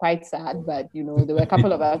quite sad. But, there were a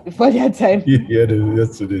couple of us before their time. Yeah,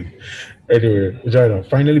 that's it. Anyway, Jaira,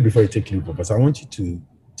 finally, before you take leave of us, I want you to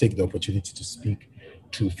take the opportunity to speak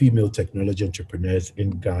to female technology entrepreneurs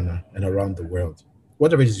in Ghana and around the world.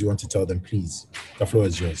 Whatever it is you want to tell them, please, the floor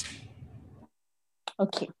is yours.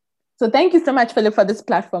 Okay. So thank you so much, Philip, for this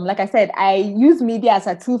platform. Like I said, I use media as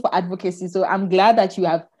a tool for advocacy. So I'm glad that you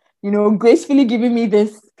have gracefully giving me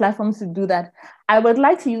this platform to do that. I would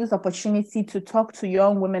like to use this opportunity to talk to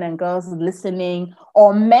young women and girls listening,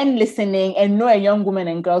 or men listening and know a young woman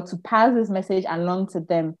and girl, to pass this message along to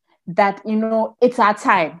them that, it's our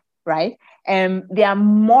time, right? There are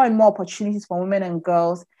more and more opportunities for women and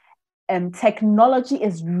girls. Technology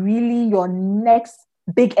is really your next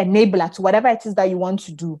big enabler to whatever it is that you want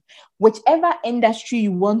to do. Whichever industry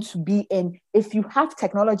you want to be in, if you have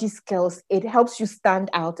technology skills, it helps you stand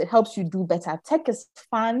out. It helps you do better. Tech is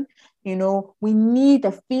fun. We need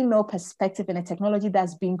a female perspective in a technology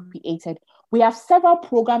that's being created. We have several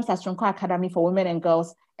programs at Sonko Academy for women and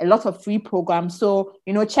girls, a lot of free programs. So,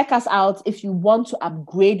 check us out if you want to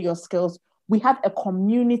upgrade your skills. We have a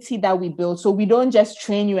community that we build. So we don't just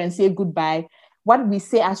train you and say goodbye. What we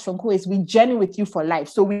say as Sonko is we journey with you for life.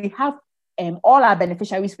 So we have all our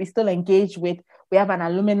beneficiaries we still engage with. We have an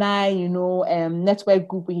alumni, network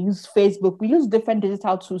group. We use Facebook. We use different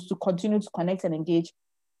digital tools to continue to connect and engage.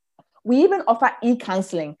 We even offer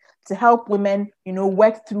e-counseling to help women,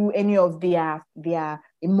 work through any of their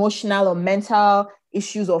emotional or mental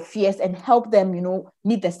issues or fears and help them,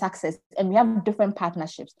 meet the success. And we have different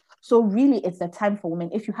partnerships. So really, it's a time for women.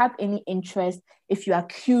 If you have any interest, if you are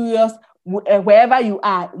curious, wherever you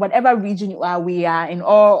are, whatever region you are, we are in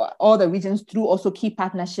all the regions through also key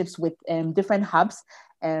partnerships with different hubs.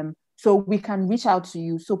 So we can reach out to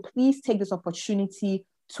you. So please take this opportunity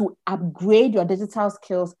to upgrade your digital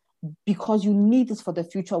skills, because you need this for the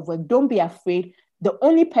future of work. Don't be afraid. The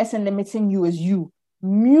only person limiting you is you.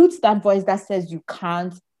 Mute that voice that says you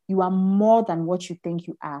can't. You are more than what you think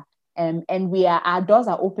you are. And our doors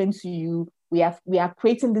are open to you. We are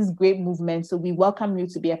creating this great movement. So we welcome you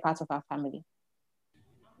to be a part of our family.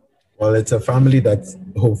 Well, it's a family that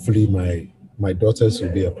hopefully my daughters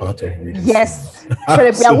will be a part of. Really yes.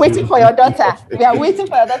 Philip, we are waiting for your daughter. We are waiting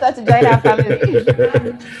for your daughter to join our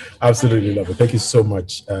family. Absolutely love it. Thank you so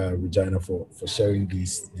much, Regina, for sharing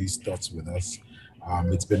these thoughts with us.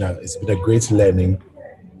 It's been a great learning.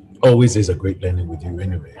 Always is a great learning with you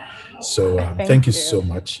anyway. So thank you so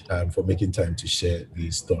much for making time to share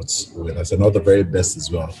these thoughts with us, and all the very best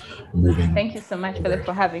as well. Thank you so much, Philip,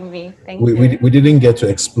 for having me. Thank you. We didn't get to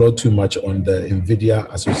explore too much on the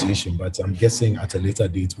NVIDIA association, but I'm guessing at a later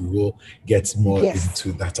date we will get more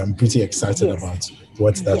into that. I'm pretty excited about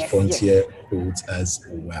what that frontier holds as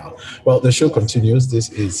well. Well, the show continues. This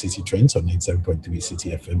is City Trends on 97.3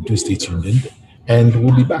 Citi FM. Do stay tuned in, and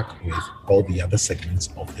we'll be back with all the other segments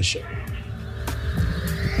of the show.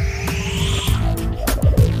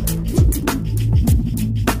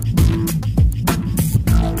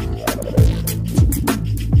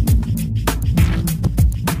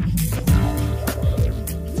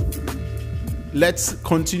 Let's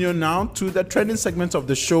continue now to the trending segment of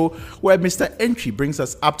the show, where Mr. Entry brings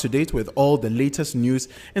us up to date with all the latest news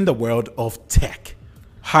in the world of tech.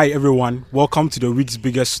 Hi everyone, welcome to the week's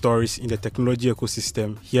biggest stories in the technology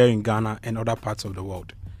ecosystem here in Ghana and other parts of the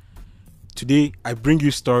world. Today, I bring you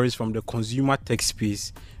stories from the consumer tech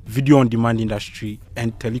space, video on demand industry,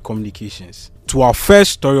 and telecommunications. To our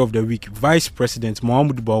first story of the week, Vice President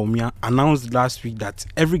Mohamed Bawumia announced last week that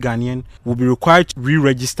every Ghanaian will be required to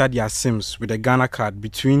re-register their SIMs with a Ghana card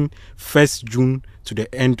between 1st June to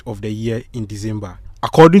the end of the year in December.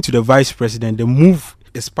 According to the Vice President, the move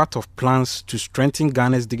is part of plans to strengthen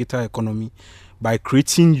Ghana's digital economy by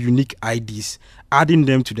creating unique IDs, adding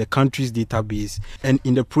them to the country's database, and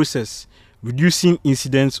in the process, reducing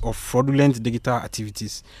incidents of fraudulent digital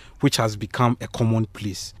activities, which has become a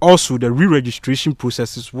commonplace. Also, the re-registration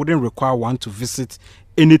processes wouldn't require one to visit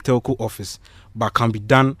any telco office, but can be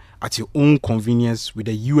done at your own convenience with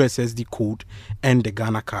the USSD code and the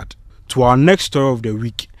Ghana card. To our next story of the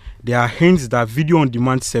week, there are hints that video on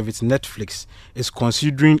demand service Netflix is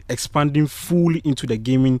considering expanding fully into the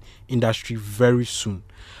gaming industry very soon.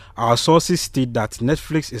 Our sources state that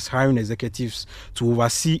Netflix is hiring executives to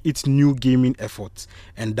oversee its new gaming efforts,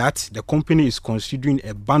 and that the company is considering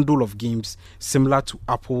a bundle of games similar to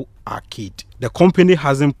Apple Arcade. The company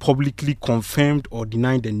hasn't publicly confirmed or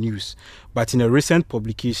denied the news, but in a recent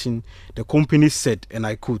publication, the company said, and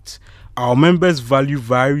I quote, "Our members value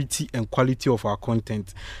variety and quality of our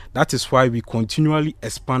content. That is why we continually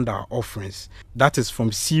expand our offerings. That is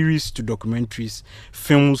from series to documentaries,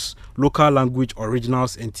 films, local language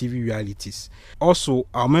originals, and TV realities. Also,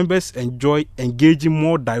 our members enjoy engaging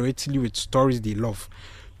more directly with stories they love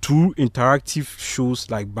through interactive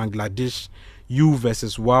shows like Bangladesh, You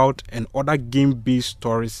vs. Wild, and other game-based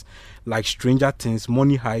stories like Stranger Things,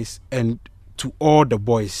 Money Heist, and To All the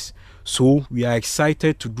Boys. So we are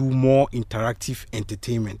excited to do more interactive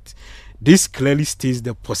entertainment. This clearly states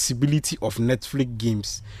the possibility of Netflix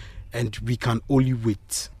games, and we can only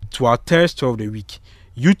wait." To our third story of the week,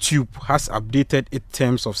 YouTube has updated its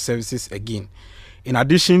terms of services again. In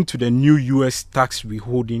addition to the new US tax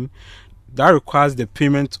withholding that requires the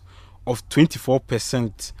payment of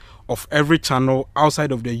 24% of every channel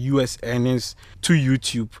outside of the US earnings to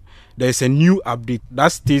YouTube, there is a new update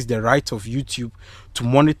that states the right of YouTube to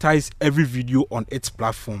monetize every video on its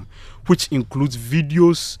platform, which includes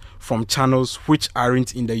videos from channels which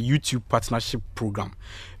aren't in the YouTube partnership program.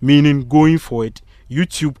 Meaning, going forward,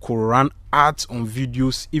 YouTube could run ads on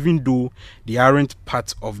videos even though they aren't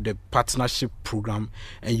part of the partnership program,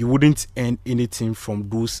 and you wouldn't earn anything from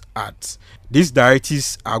those ads. These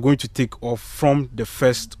directives are going to take off from the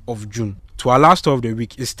 1st of June. To our last story of the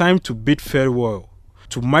week, it's time to bid farewell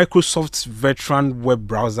to Microsoft's veteran web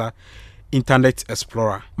browser, Internet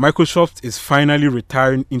Explorer. Microsoft is finally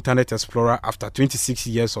retiring Internet Explorer after 26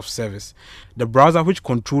 years of service. The browser, which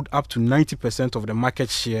controlled up to 90% of the market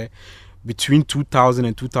share between 2000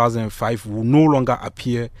 and 2005, will no longer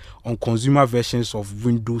appear on consumer versions of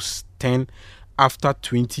Windows 10 after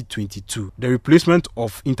 2022. The replacement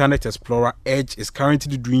of Internet Explorer Edge is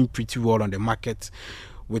currently doing pretty well on the market,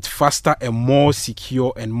 with faster and more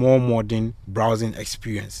secure and more modern browsing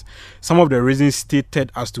experience. Some of the reasons stated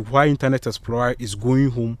as to why Internet Explorer is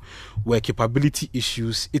going home were capability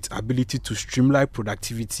issues, its ability to streamline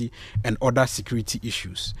productivity, and other security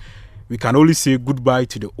issues. We can only say goodbye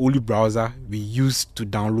to the only browser we used to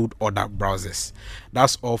download other browsers.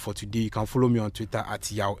 That's all for today. You can follow me on Twitter at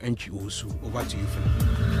YaoNQOsu. Over to you, Philip.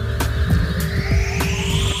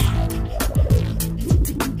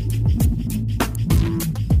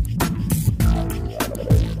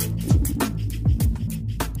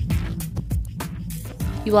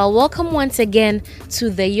 You are welcome once again to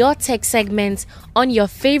the Your Tech segment on your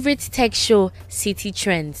favorite tech show, City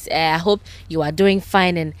Trends. I hope you are doing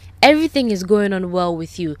fine and everything is going on well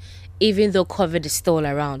with you, even though COVID is still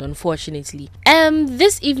around, unfortunately.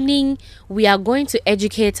 This evening, we are going to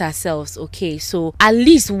educate ourselves, okay? So, at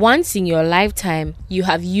least once in your lifetime, you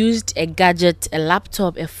have used a gadget, a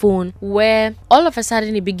laptop, a phone, where all of a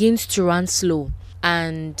sudden it begins to run slow.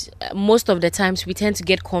 And most of the times, we tend to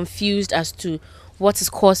get confused as to what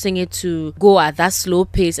is causing it to go at that slow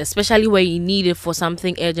pace, especially when you need it for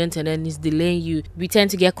something urgent and then it's delaying you. We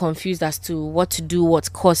tend to get confused as to what to do, what's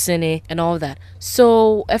causing it, and all that.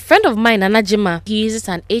 So a friend of mine, Anajima, he uses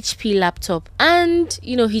an HP laptop, and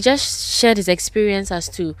he just shared his experience as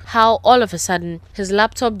to how all of a sudden his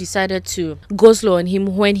laptop decided to go slow on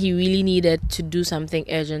him when he really needed to do something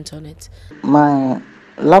urgent on it. My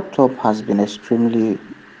laptop has been extremely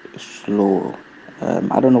slow.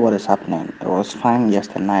 I don't know what is happening. It was fine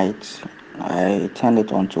yesterday night. I turned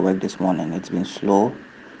it on to work this morning. It's been slow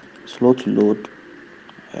to load.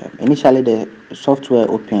 Initially, the software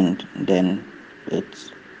opened, then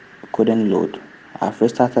it couldn't load. I've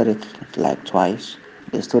restarted it like twice.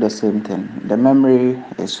 It's still the same thing. The memory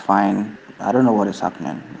is fine. I don't know what is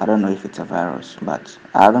happening. I don't know if it's a virus, but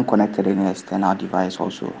I haven't connected any external device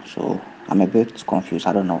also, so I'm a bit confused.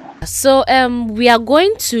 I don't know. So we are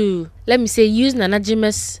going to, use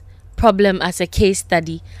Nanajima's problem as a case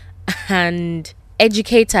study and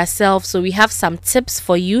educate ourselves. So we have some tips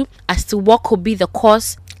for you as to what could be the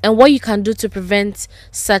cause and what you can do to prevent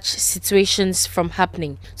such situations from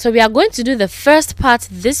happening. So we are going to do the first part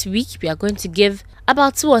this week. We are going to give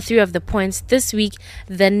about 2 or 3 of the points this week.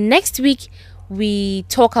 The next week, we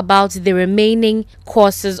talk about the remaining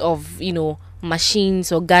causes of,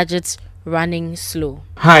 machines or gadgets running slow.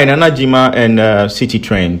 Hi, Nanajima and City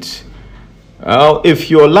Trends.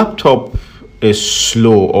 If your laptop is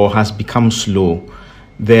slow or has become slow,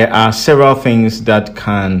 there are several things that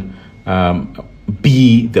can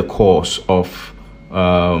be the cause of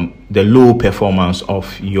the low performance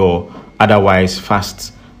of your otherwise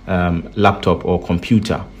fast laptop or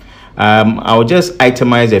computer. I'll just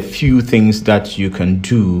itemize a few things that you can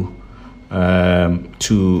do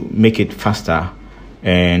to make it faster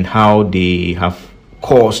and how they have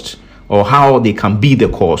caused or how they can be the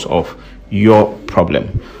cause of your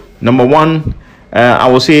problem. Number one, I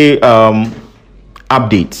will say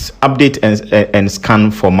update and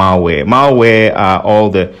scan for malware. Malware are all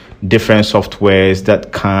the different softwares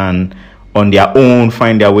that can on their own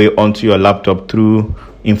find their way onto your laptop through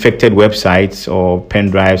infected websites or pen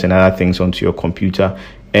drives and other things onto your computer,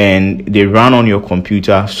 and they run on your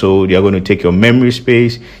computer, so they are going to take your memory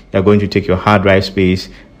space, they are going to take your hard drive space,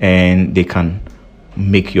 and they can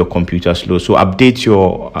make your computer slow. So update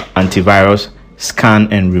your antivirus, scan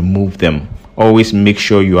and remove them. Always make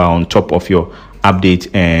sure you are on top of your update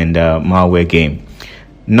and malware game.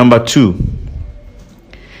 Number 2,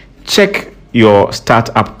 check your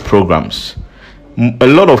startup programs. A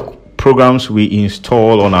lot of programs we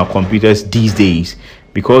install on our computers these days,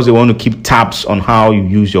 because they want to keep tabs on how you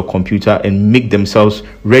use your computer and make themselves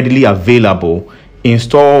readily available,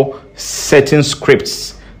 install certain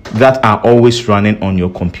scripts that are always running on your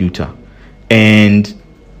computer. And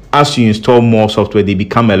as you install more software, they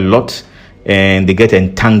become a lot and they get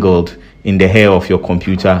entangled in the hair of your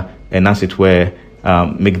computer, and as it were,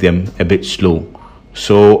 make them a bit slow.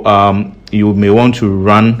 So you may want to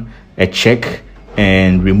run a check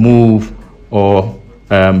and remove or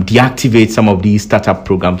deactivate some of these startup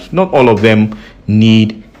programs. Not all of them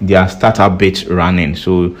need their startup bit running,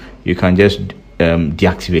 so you can just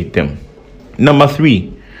deactivate them. Number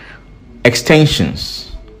 3,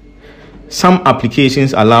 extensions. Some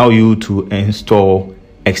applications allow you to install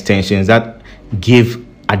extensions that give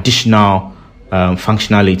additional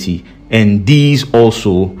functionality, and these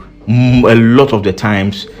also a lot of the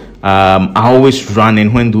times are always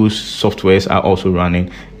running when those softwares are also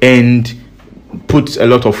running, and puts a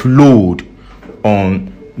lot of load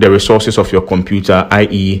on the resources of your computer,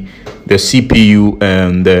 i.e. the CPU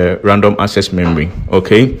and the random access memory.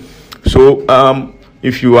 Okay, so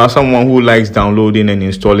if you are someone who likes downloading and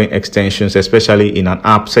installing extensions, especially in an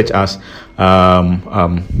app such as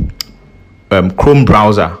Chrome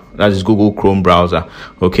browser, that is Google Chrome browser,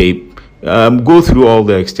 okay, go through all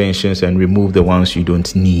the extensions and remove the ones you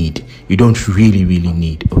don't need, you don't really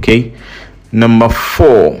need. Okay, number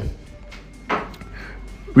 4,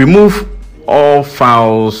 remove all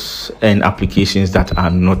files and applications that are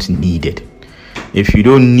not needed. If you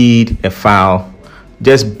don't need a file,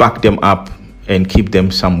 just back them up and keep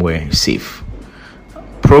them somewhere safe.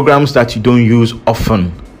 Programs that you don't use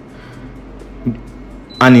often,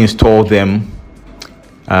 uninstall them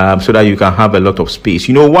so that you can have a lot of space.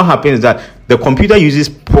 You know what happens is that the computer uses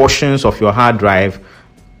portions of your hard drive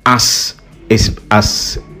as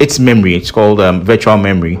its memory. It's called virtual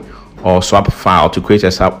memory or swap file, to create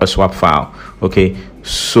a swap file. Okay,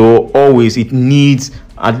 so always it needs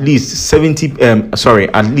at least at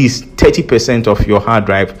least 30% of your hard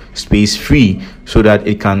drive space free, so that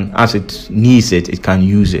it can, as it needs it, it can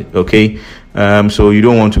use it. Okay, so you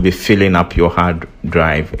don't want to be filling up your hard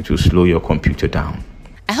drive. It will slow your computer down.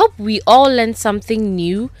 I hope we all learned something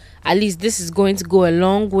new. At least this is going to go a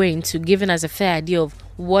long way into giving us a fair idea of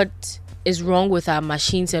what is wrong with our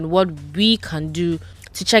machines and what we can do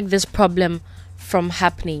to check this problem from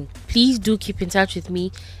happening. Please do keep in touch with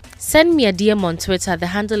me. Send me a DM on Twitter. The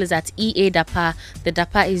handle is at EADAPA. The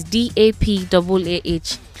DAPA is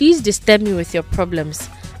DAPAAH. Please disturb me with your problems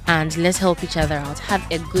and let's help each other out. Have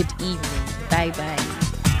a good evening. Bye bye.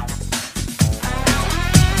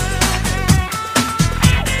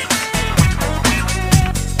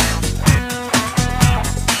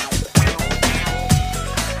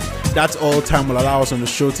 That's all time will allow us on the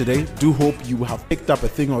show today. Do hope you have picked up a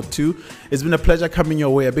thing or two. It's been a pleasure coming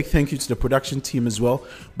your way. A big thank you to the production team as well.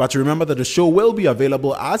 But remember that the show will be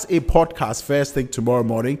available as a podcast first thing tomorrow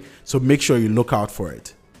morning, so make sure you look out for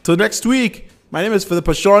it. Till next week, my name is Philip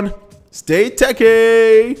Ashon. Stay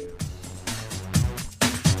techy!